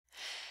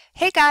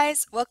Hey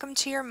guys, welcome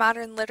to your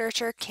Modern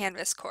Literature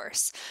Canvas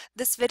course.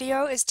 This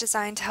video is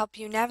designed to help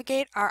you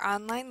navigate our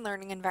online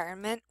learning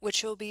environment,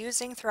 which you'll be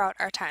using throughout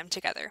our time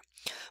together.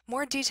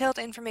 More detailed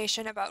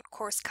information about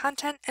course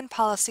content and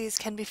policies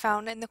can be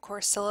found in the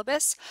course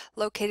syllabus,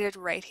 located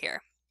right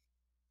here.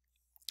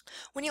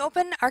 When you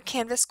open our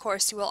Canvas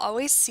course, you will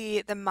always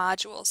see the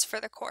modules for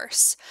the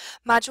course.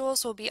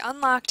 Modules will be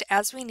unlocked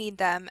as we need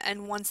them,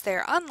 and once they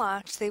are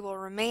unlocked, they will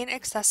remain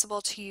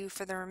accessible to you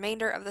for the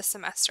remainder of the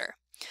semester.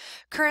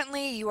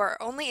 Currently, you are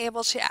only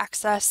able to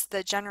access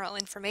the General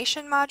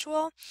Information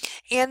module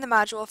and the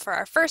module for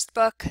our first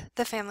book,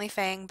 The Family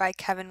Fang by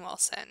Kevin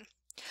Wilson.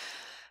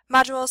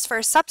 Modules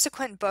for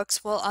subsequent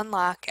books will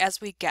unlock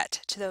as we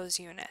get to those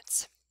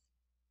units.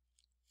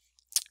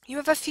 You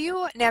have a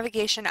few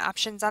navigation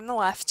options on the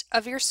left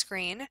of your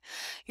screen.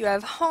 You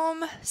have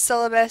Home,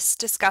 Syllabus,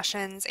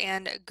 Discussions,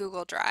 and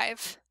Google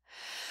Drive.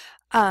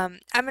 I'm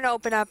going to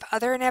open up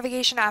other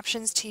navigation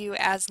options to you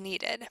as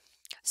needed.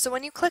 So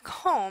when you click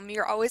Home,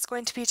 you're always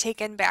going to be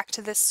taken back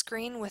to this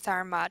screen with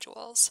our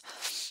modules.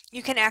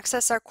 You can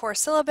access our core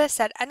syllabus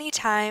at any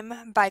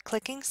time by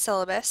clicking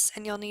Syllabus,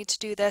 and you'll need to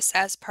do this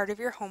as part of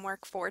your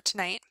homework for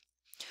tonight.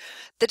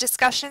 The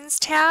Discussions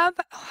tab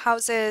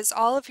houses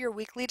all of your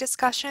weekly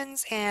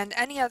discussions and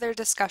any other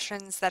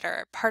discussions that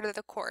are part of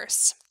the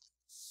course.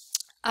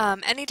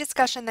 Any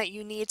discussion that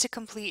you need to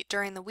complete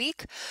during the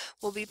week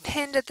will be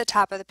pinned at the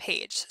top of the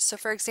page. So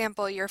for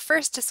example, your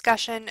first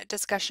discussion,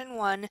 discussion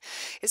 1,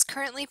 is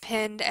currently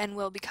pinned and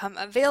will become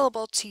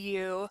available to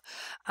you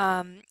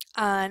on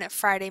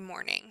Friday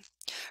morning.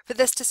 For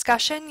this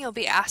discussion, you'll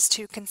be asked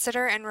to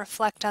consider and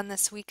reflect on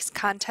this week's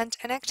content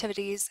and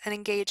activities and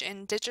engage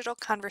in digital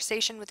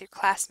conversation with your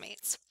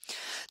classmates.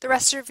 The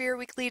rest of your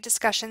weekly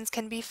discussions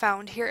can be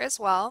found here as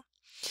well.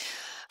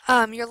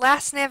 Your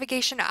last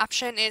navigation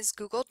option is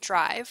Google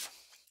Drive.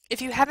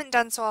 If you haven't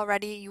done so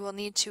already, you will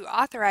need to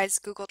authorize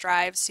Google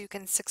Drive so you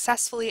can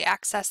successfully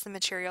access the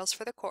materials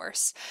for the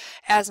course,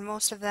 as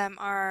most of them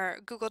are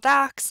Google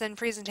Docs and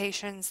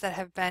presentations that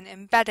have been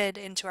embedded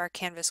into our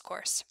Canvas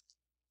course.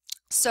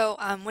 So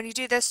when you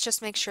do this,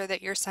 just make sure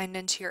that you're signed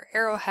into your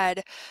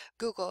Arrowhead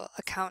Google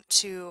account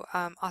to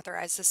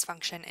authorize this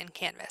function in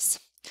Canvas.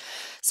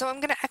 So I'm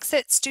going to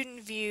exit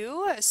Student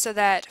View so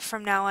that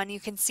from now on you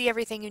can see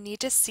everything you need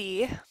to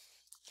see.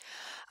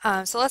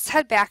 So let's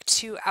head back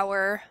to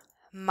our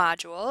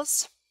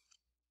modules.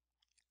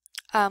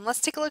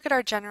 Let's take a look at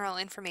our General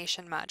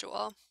Information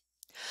module.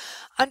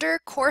 Under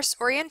Course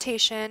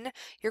Orientation,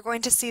 you're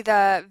going to see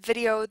the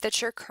video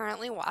that you're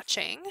currently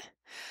watching.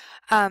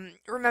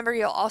 Remember,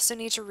 you'll also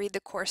need to read the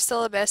course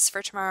syllabus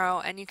for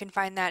tomorrow, and you can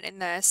find that in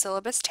the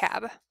Syllabus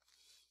tab.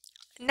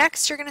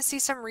 Next, you're going to see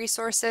some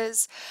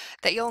resources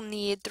that you'll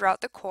need throughout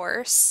the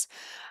course.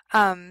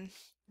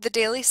 The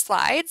daily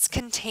slides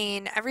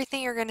contain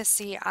everything you're going to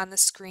see on the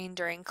screen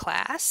during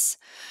class.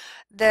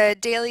 The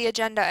daily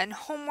agenda and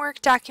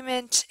homework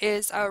document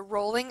is a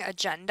rolling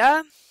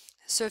agenda.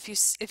 So if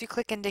you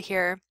click into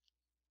here,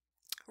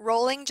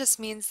 rolling just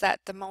means that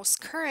the most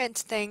current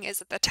thing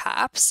is at the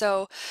top,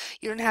 so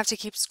you don't have to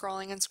keep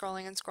scrolling and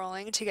scrolling and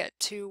scrolling to get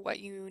to what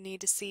you need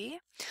to see.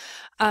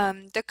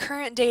 The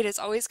current date is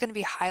always going to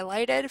be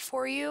highlighted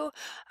for you,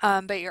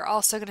 but you're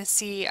also going to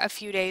see a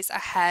few days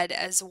ahead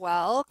as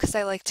well, because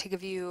I like to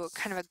give you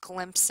kind of a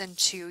glimpse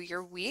into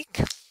your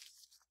week.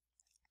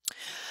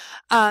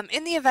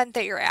 In the event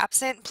that you're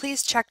absent,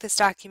 please check this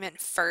document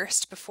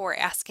first before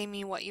asking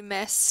me what you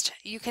missed.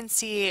 You can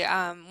see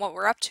what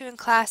we're up to in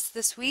class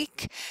this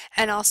week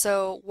and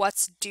also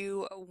what's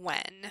due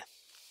when.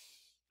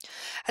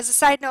 As a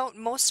side note,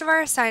 most of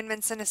our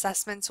assignments and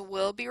assessments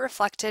will be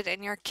reflected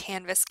in your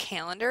Canvas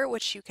calendar,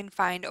 which you can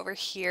find over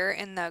here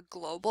in the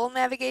global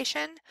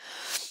navigation.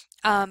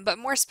 But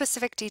more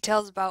specific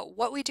details about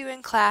what we do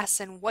in class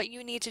and what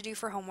you need to do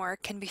for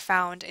homework can be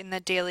found in the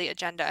daily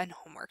agenda and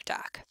homework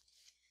doc.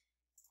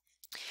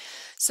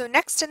 So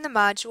next in the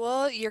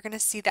module, you're going to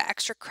see the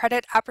extra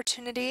credit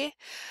opportunity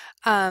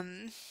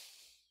that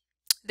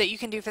you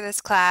can do for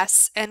this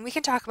class, and we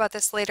can talk about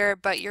this later,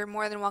 but you're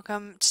more than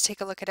welcome to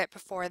take a look at it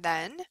before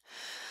then.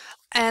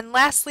 And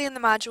lastly in the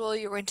module,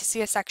 you're going to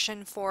see a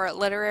section for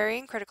literary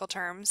and critical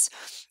terms.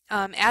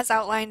 As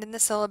outlined in the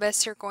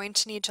syllabus, you're going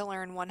to need to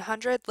learn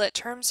 100 lit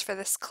terms for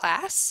this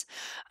class.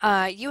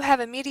 You have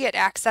immediate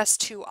access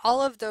to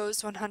all of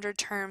those 100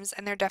 terms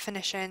and their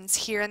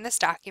definitions here in this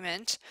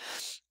document.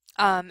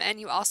 And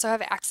you also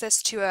have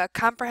access to a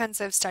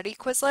comprehensive study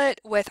Quizlet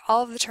with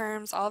all of the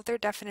terms, all of their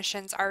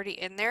definitions already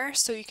in there,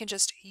 so you can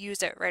just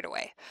use it right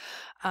away.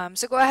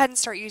 So go ahead and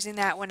start using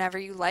that whenever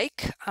you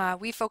like.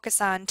 We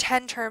focus on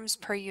 10 terms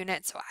per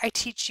unit, so I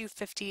teach you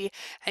 50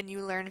 and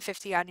you learn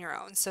 50 on your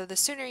own. So the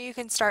sooner you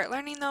can start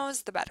learning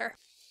those, the better.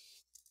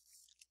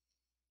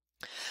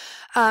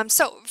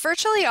 So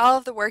virtually all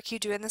of the work you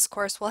do in this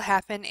course will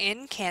happen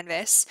in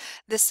Canvas.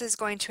 This is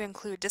going to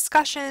include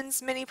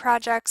discussions, mini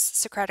projects,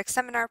 Socratic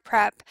seminar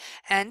prep,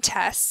 and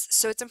tests,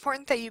 so it's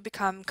important that you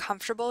become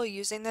comfortable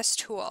using this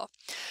tool.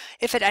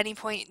 If at any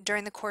point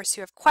during the course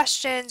you have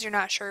questions, you're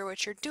not sure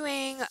what you're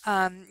doing,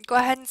 go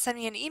ahead and send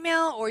me an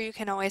email, or you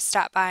can always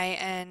stop by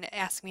and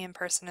ask me in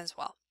person as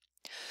well.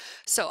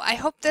 So I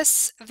hope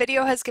this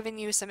video has given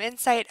you some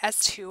insight as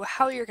to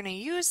how you're going to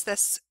use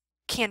this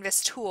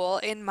Canvas tool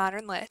in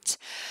Modern Lit.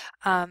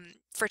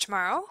 For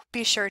tomorrow,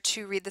 be sure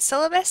to read the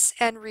syllabus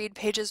and read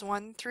pages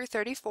 1 through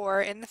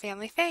 34 in the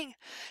Family Fang.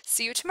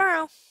 See you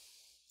tomorrow!